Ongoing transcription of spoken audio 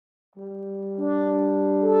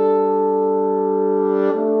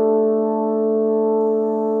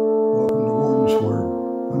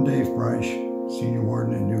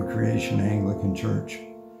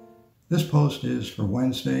This post is for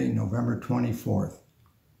Wednesday, November 24th.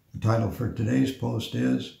 The title for today's post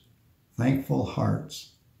is Thankful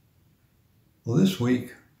Hearts. Well, this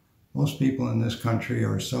week, most people in this country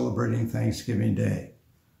are celebrating Thanksgiving Day,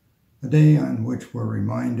 a day on which we're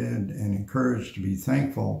reminded and encouraged to be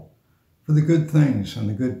thankful for the good things and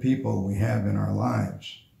the good people we have in our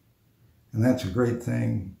lives. And that's a great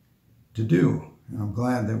thing to do. And I'm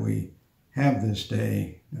glad that we have this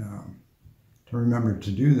day to remember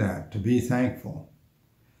to do that, to be thankful.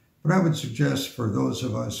 But I would suggest for those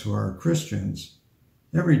of us who are Christians,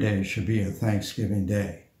 every day should be a Thanksgiving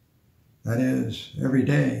Day. That is, every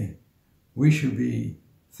day we should be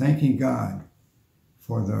thanking God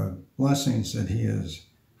for the blessings that He has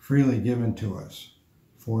freely given to us,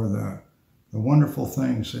 for the wonderful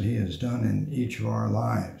things that He has done in each of our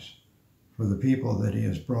lives, for the people that He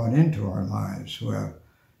has brought into our lives who have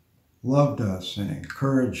loved us and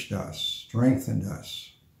encouraged us, strengthened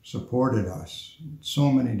us, supported us in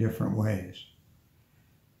so many different ways.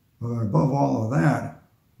 But above all of that,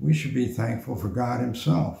 we should be thankful for God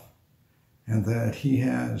Himself and that He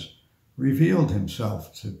has revealed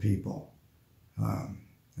Himself to people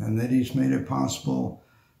and that He's made it possible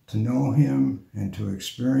to know Him and to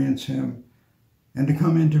experience Him and to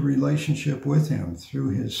come into relationship with Him through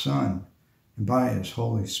His Son and by His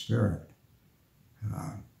Holy Spirit.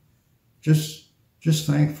 Just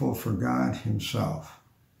thankful for God Himself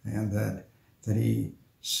and that He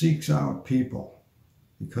seeks out people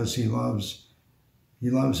because He loves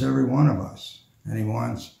every one of us, and He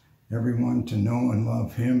wants everyone to know and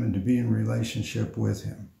love Him and to be in relationship with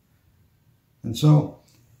Him. And so,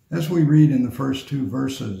 as we read in the first two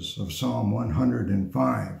verses of Psalm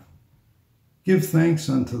 105, give thanks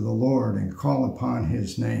unto the Lord and call upon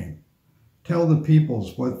His name. Tell the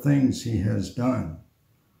peoples what things He has done.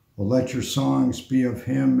 Well, let your songs be of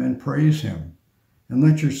Him and praise Him, and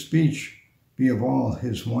let your speech be of all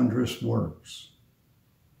His wondrous works.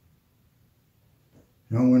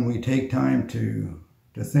 You know, when we take time to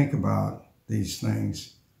think about these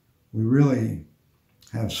things, we really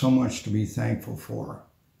have so much to be thankful for.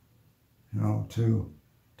 You know, to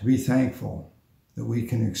be thankful that we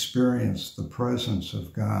can experience the presence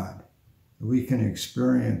of God, that we can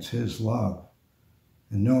experience His love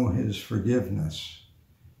and know His forgiveness,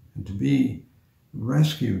 and to be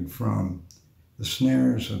rescued from the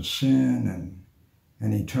snares of sin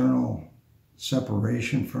and eternal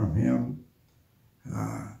separation from Him.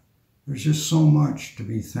 There's just so much to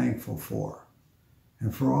be thankful for,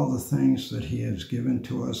 and for all the things that He has given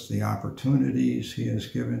to us, the opportunities He has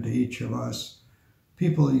given to each of us,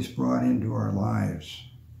 people He's brought into our lives.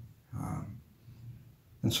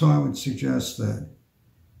 And so I would suggest that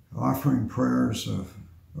offering prayers of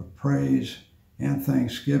praise and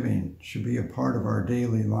thanksgiving should be a part of our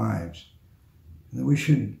daily lives, and that we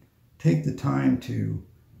should take the time to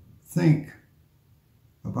think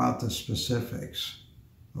about the specifics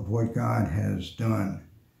of what God has done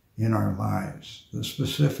in our lives, the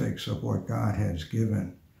specifics of what God has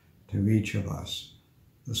given to each of us,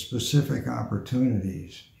 the specific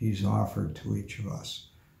opportunities He's offered to each of us,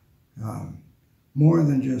 more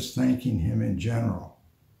than just thanking Him in general,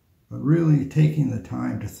 but really taking the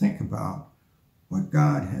time to think about what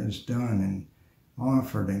God has done and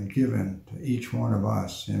offered and given to each one of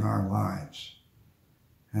us in our lives.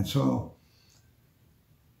 And so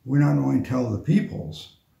we not only tell the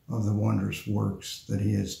peoples of the wondrous works that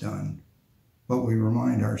He has done, but we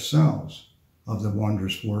remind ourselves of the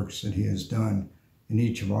wondrous works that He has done in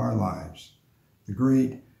each of our lives, the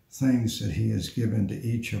great things that He has given to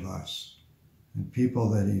each of us, and people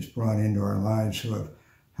that He's brought into our lives who have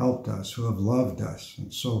helped us, who have loved us,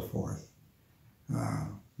 and so forth.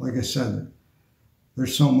 Like I said,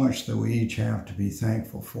 there's so much that we each have to be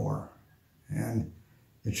thankful for, and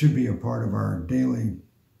it should be a part of our daily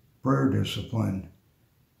prayer discipline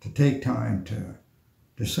to take time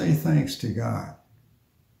to say thanks to God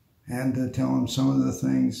and to tell Him some of the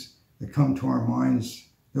things that come to our minds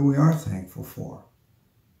that we are thankful for.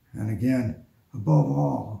 And again, above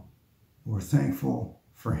all, we're thankful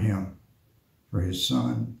for Him, for His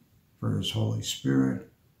Son, for His Holy Spirit,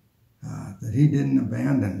 that He didn't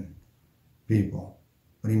abandon people,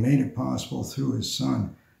 but He made it possible through His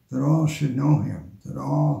Son that all should know Him, that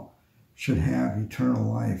all should have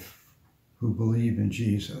eternal life who believe in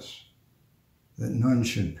Jesus, that none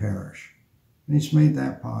should perish. And He's made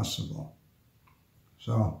that possible.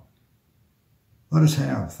 So let us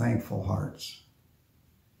have thankful hearts.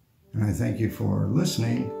 And I thank you for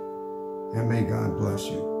listening, and may God bless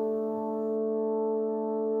you.